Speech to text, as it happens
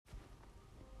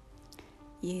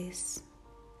Yes,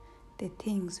 the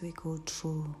things we go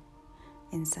through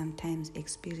and sometimes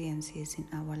experiences in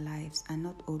our lives are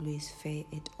not always fair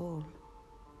at all.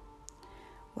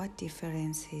 What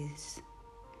differences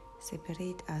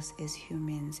separate us as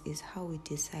humans is how we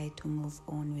decide to move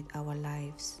on with our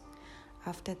lives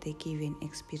after the given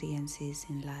experiences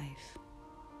in life.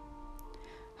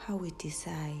 How we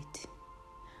decide,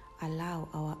 allow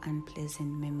our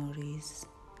unpleasant memories,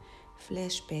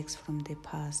 flashbacks from the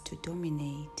past to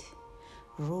dominate,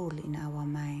 rule in our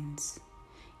minds,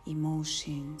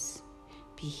 emotions,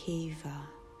 behavior,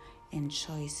 and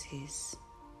choices.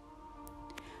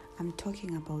 I'm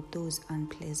talking about those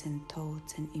unpleasant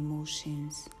thoughts and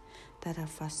emotions that are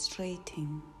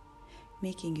frustrating,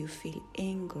 making you feel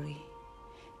angry,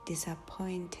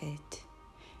 disappointed,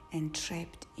 and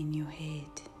trapped in your head.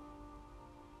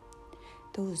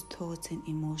 Those thoughts and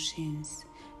emotions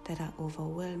that are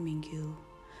overwhelming you,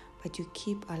 but you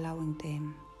keep allowing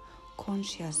them,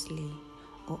 consciously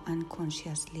or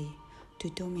unconsciously, to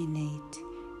dominate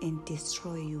and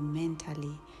destroy you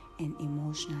mentally and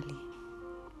emotionally.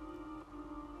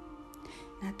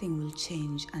 Nothing will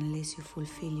change unless you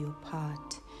fulfill your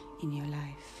part in your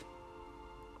life.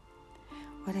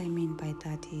 What I mean by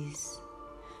that is,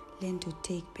 learn to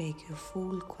take back your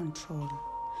full control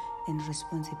and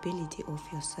responsibility of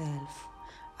yourself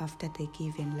after the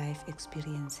given life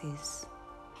experiences.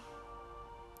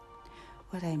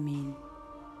 What I mean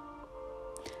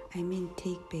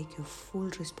take back your full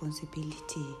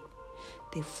responsibility,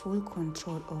 the full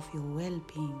control of your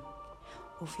well-being,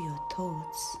 of your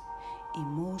thoughts,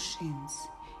 emotions,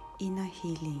 inner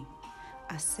healing,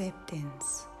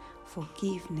 acceptance,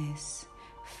 forgiveness,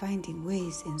 finding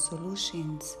ways and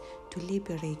solutions to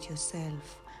liberate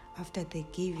yourself after the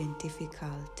given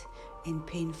difficult and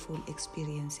painful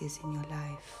experiences in your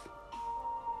life.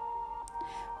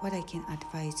 What I can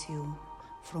advise you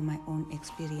from my own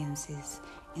experiences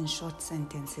in short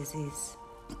sentences is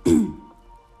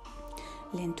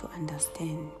learn to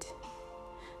understand,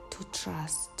 to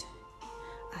trust,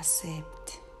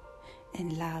 accept,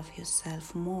 and love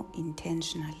yourself more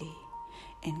intentionally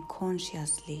and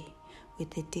consciously with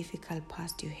the difficult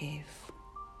past you have.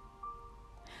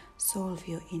 Solve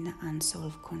your inner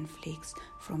unsolved conflicts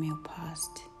from your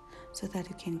past so that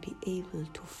you can be able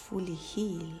to fully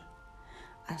heal,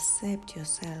 accept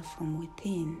yourself from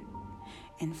within,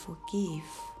 and forgive.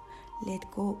 Let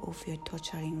go of your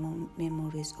torturing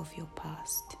memories of your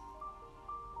past.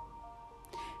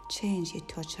 Change your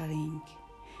torturing,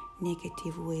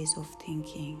 negative ways of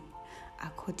thinking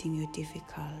according your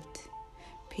difficult,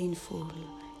 painful,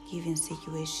 given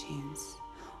situations,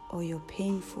 or your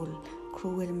painful,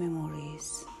 cruel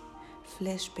memories,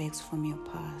 flashbacks from your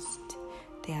past.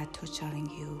 They are torturing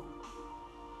you.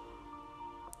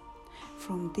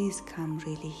 From this come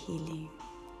really healing,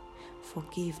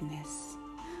 forgiveness,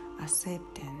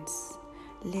 acceptance,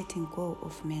 letting go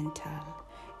of mental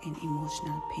and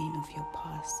emotional pain of your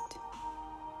past.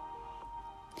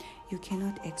 You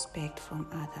cannot expect from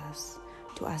others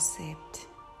to accept,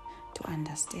 to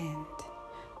understand,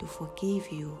 to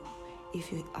forgive you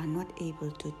if you are not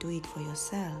able to do it for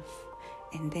yourself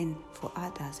and then for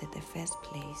others at the first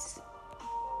place.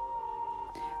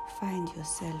 Find your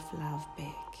self-love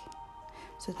back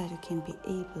so that you can be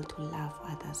able to love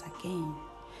others again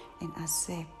and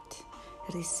accept,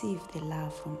 receive the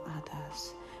love from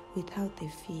others without the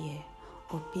fear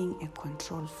of being a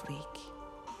control freak.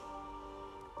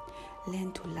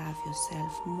 Learn to love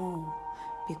yourself more,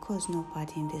 because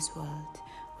nobody in this world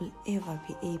will ever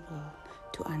be able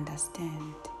to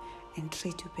understand and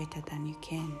treat you better than you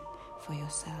can for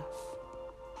yourself.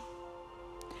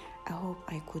 I hope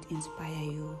I could inspire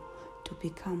you to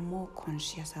become more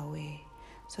conscious aware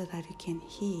so that you can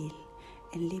heal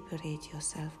and liberate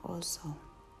yourself also.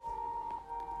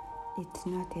 It's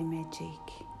not a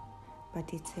magic,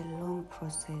 but it's a long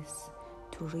process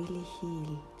to really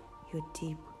heal your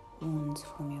deep wounds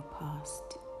from your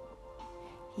past.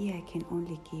 Here I can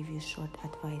only give you short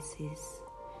advices,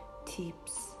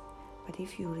 tips, but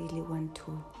if you really want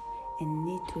to and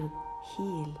need to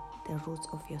heal the roots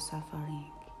of your suffering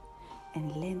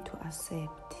and learn to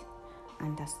accept,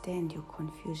 understand your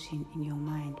confusion in your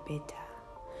mind better,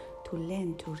 to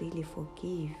learn to really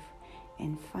forgive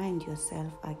and find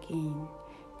yourself again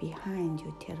behind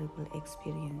your terrible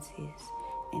experiences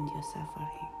and your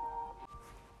suffering.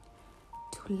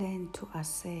 To learn to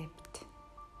accept,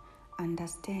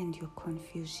 understand your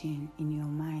confusion in your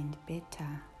mind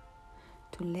better,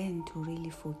 to learn to really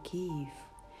forgive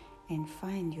and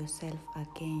find yourself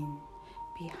again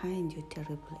behind your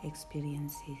terrible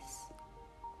experiences.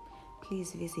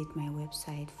 Please visit my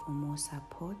website for more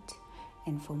support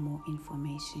and for more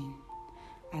information.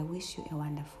 I wish you a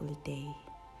wonderful day.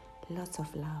 Lots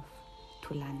of love,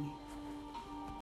 Thulani.